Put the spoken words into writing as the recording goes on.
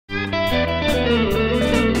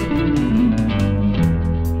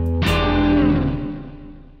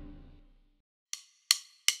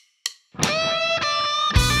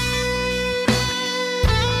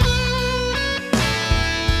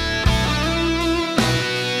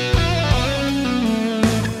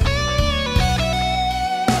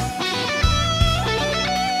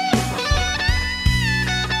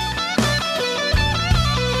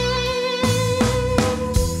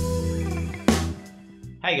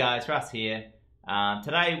guys, Russ here.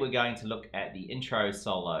 Today we're going to look at the intro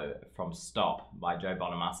solo from Stop by Joe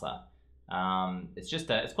Bonamassa.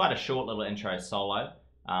 It's quite a short little intro solo,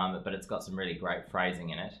 but it's got some really great phrasing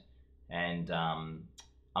in it. And I'm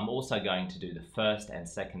also going to do the first and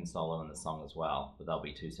second solo in the song as well, but they'll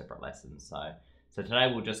be two separate lessons. So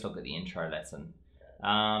today we'll just look at the intro lesson.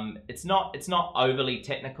 It's not overly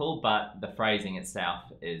technical, but the phrasing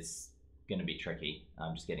itself is going to be tricky.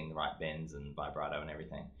 Just getting the right bends and vibrato and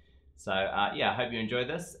everything. So yeah, I hope you enjoyed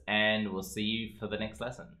this, and we'll see you for the next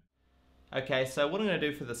lesson. Okay, so what I'm going to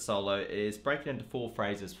do for the solo is break it into 4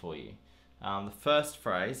 phrases for you. The first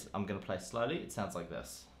phrase I'm going to play slowly. It sounds like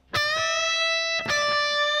this.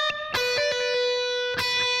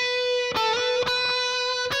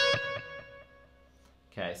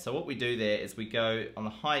 Okay, so what we do there is we go on the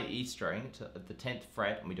high E string to the 10th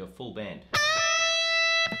fret and we do a full bend.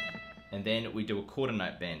 And then we do a quarter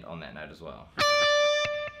note bend on that note as well.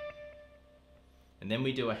 And then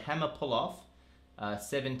we do a hammer pull off,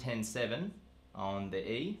 7-10-7 on the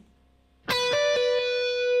E.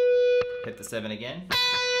 Hit the 7 again.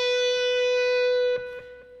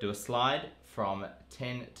 Do a slide from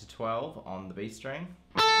 10 to 12 on the B string.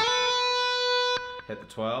 Hit the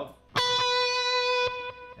 12.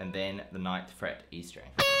 And then the 9th fret E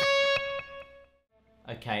string.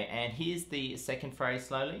 Okay, and here's the second phrase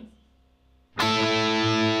slowly.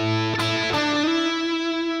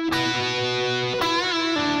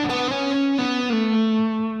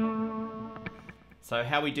 So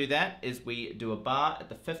how we do that is we do a bar at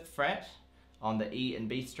the 5th fret on the E and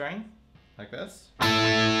B string, like this.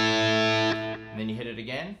 And then you hit it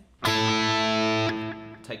again.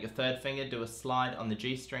 Take your 3rd finger, do a slide on the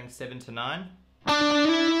G string 7 to 9.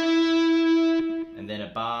 And then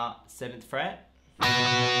a bar 7th fret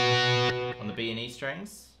on the B and E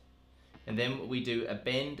strings. And then we do a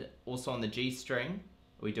bend also on the G string.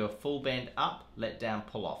 We do a full bend up, let down,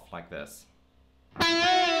 pull off like this.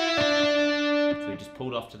 So we just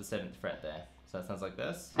pulled off to the 7th fret there. So it sounds like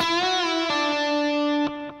this.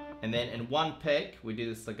 And then in one pick, we do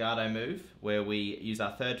this legato move where we use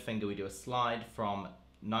our 3rd finger, we do a slide from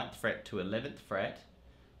 9th fret to 11th fret,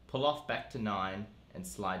 pull off back to 9, and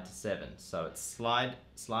slide to 7. So it's slide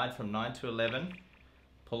from 9 to 11,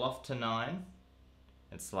 pull off to 9,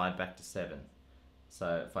 and slide back to 7.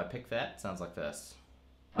 So if I pick that, it sounds like this.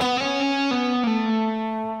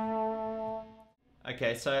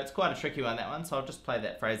 Okay, so it's quite a tricky one, that one, so I'll just play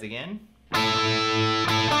that phrase again.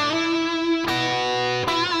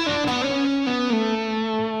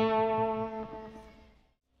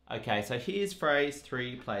 Okay, so here's phrase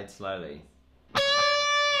 3 played slowly.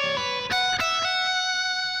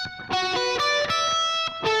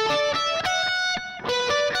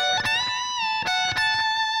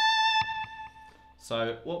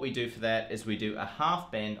 So what we do for that is we do a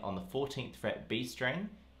half bend on the 14th fret B string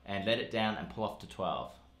and let it down and pull off to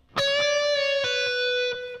 12.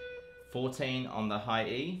 14 on the high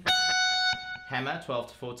E, hammer 12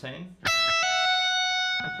 to 14.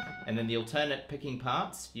 And then the alternate picking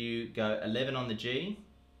parts, you go 11 on the G,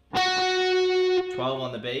 12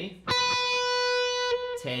 on the B,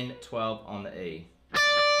 10, 12 on the E.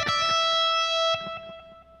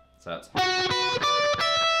 So it's...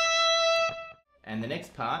 And the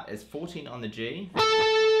next part is 14 on the G,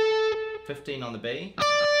 15 on the B,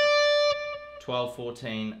 12,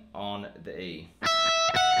 14 on the E.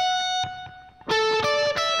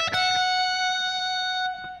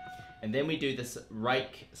 And then we do this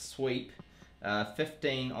rake sweep,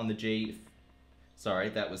 15 on the G, sorry,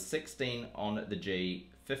 that was 16 on the G,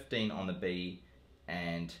 15 on the B,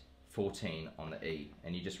 and 14 on the E.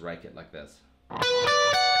 And you just rake it like this.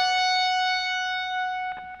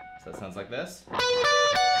 So it sounds like this.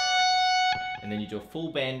 And then you do a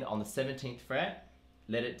full bend on the 17th fret,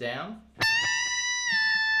 let it down,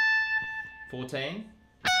 14,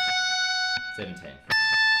 17.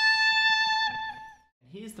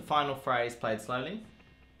 Here's the final phrase played slowly.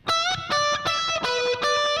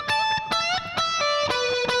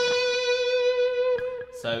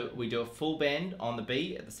 So we do a full bend on the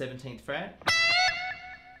B at the 17th fret,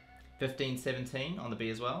 15, 17 on the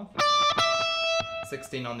B as well,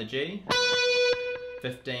 16 on the G,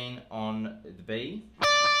 15 on the B,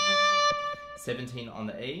 17 on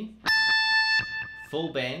the E,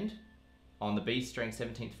 full bend on the B string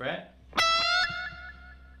 17th fret,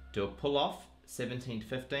 do a pull off 17 to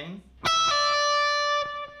 15,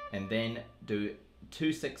 and then do 2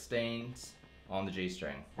 16s on the G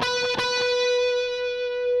string.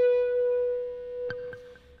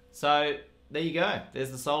 So there you go,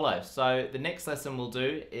 there's the solo. So the next lesson we'll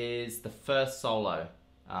do is the first solo.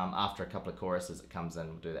 After a couple of choruses it comes in,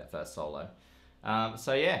 we'll do that first solo.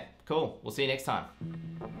 So yeah, cool. We'll see you next time.